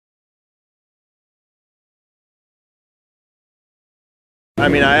I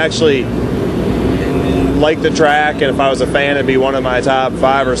mean, I actually like the track, and if I was a fan, it'd be one of my top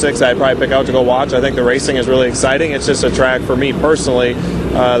 5 or 6 I'd probably pick out to go watch. I think the racing is really exciting. It's just a track for me personally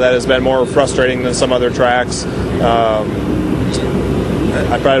that has been more frustrating than some other tracks. I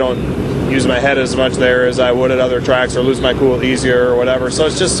probably don't use my head as much there as I would at other tracks, or lose my cool easier or whatever. So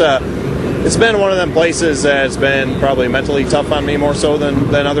it's just it's been one of them places that's been probably mentally tough on me more so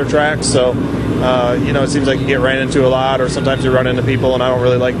than other tracks. So you know, it seems like you get ran into a lot, or sometimes you run into people, and I don't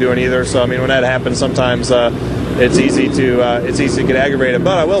really like doing either. So I mean, when that happens, sometimes it's easy to get aggravated.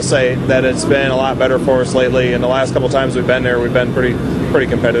 But I will say that it's been a lot better for us lately. And the last couple times we've been there, we've been pretty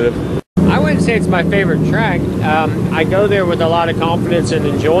competitive. I wouldn't say it's my favorite track. I go there with a lot of confidence and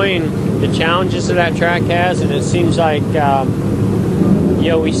enjoying the challenges that track has, and it seems like you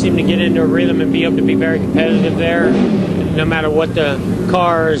know, we seem to get into a rhythm and be able to be very competitive there, no matter what the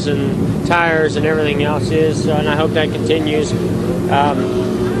cars and tires and everything else is. And I hope that continues.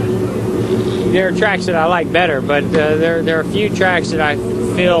 There are tracks that I like better, but there are a few tracks that I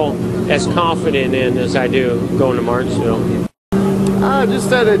feel as confident in as I do going to Martinsville. Just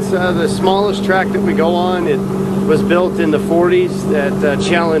that it's the smallest track that we go on. It was built in the 40s that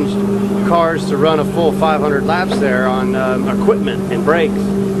challenged cars to run a full 500 laps there on equipment and brakes.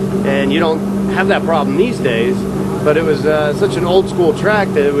 And you don't have that problem these days, but it was such an old school track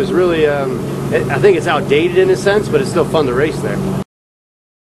that it was really, I think it's outdated in a sense, but it's still fun to race there.